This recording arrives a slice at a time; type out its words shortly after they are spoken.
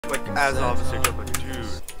like as obviously just like, dude,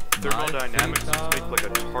 thermodynamics just make like a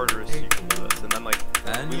Tartarus sequel to this, and then like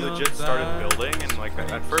we legit started building, and like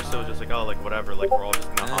at first it was just like, oh, like whatever, like we're all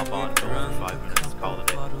just gonna hop on, build for 5 minutes, call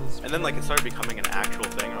it a day, and then like it started becoming an actual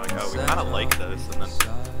thing. We're like, oh, we kind of like this, and then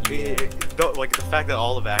like the fact that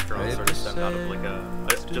all of Acheron sort of stemmed out of like a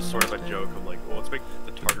just sort of a joke of like, well, let's make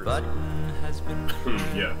the Tartarus.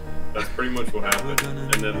 Yeah, that's pretty much what happened,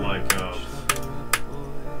 and then like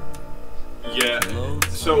yeah,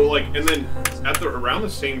 so like, and then at around the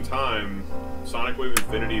same time, Sonic Wave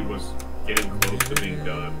Infinity was getting close to being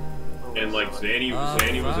done, and like Zanny was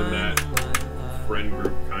in that friend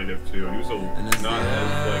group kind of too. He was not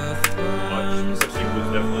as like much, but he was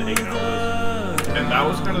definitely hanging out with us, and that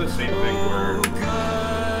was kind of the same thing where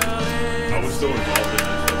I was still involved in this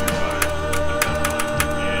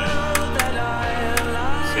and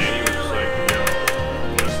Zanny was just like, yo,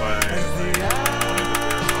 what if I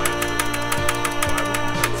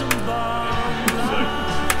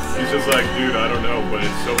He's just like, dude, I don't know, but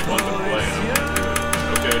it's so fun to play. And I'm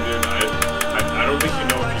like, okay, dude, I don't think you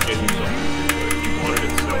know if you can use something, but he wanted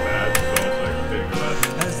it so bad, so I was like, okay, go ahead.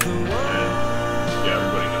 And yeah,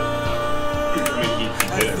 everybody knows that. I mean, he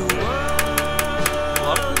did it. A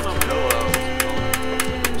lot of people don't know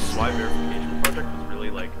the SWI verification project was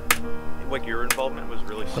really like your involvement was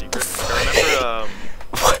really secret. I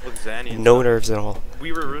remember with Zanny. No nerves at all.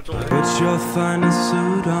 We were originally. Put your finest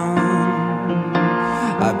suit on.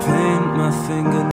 I paint my finger.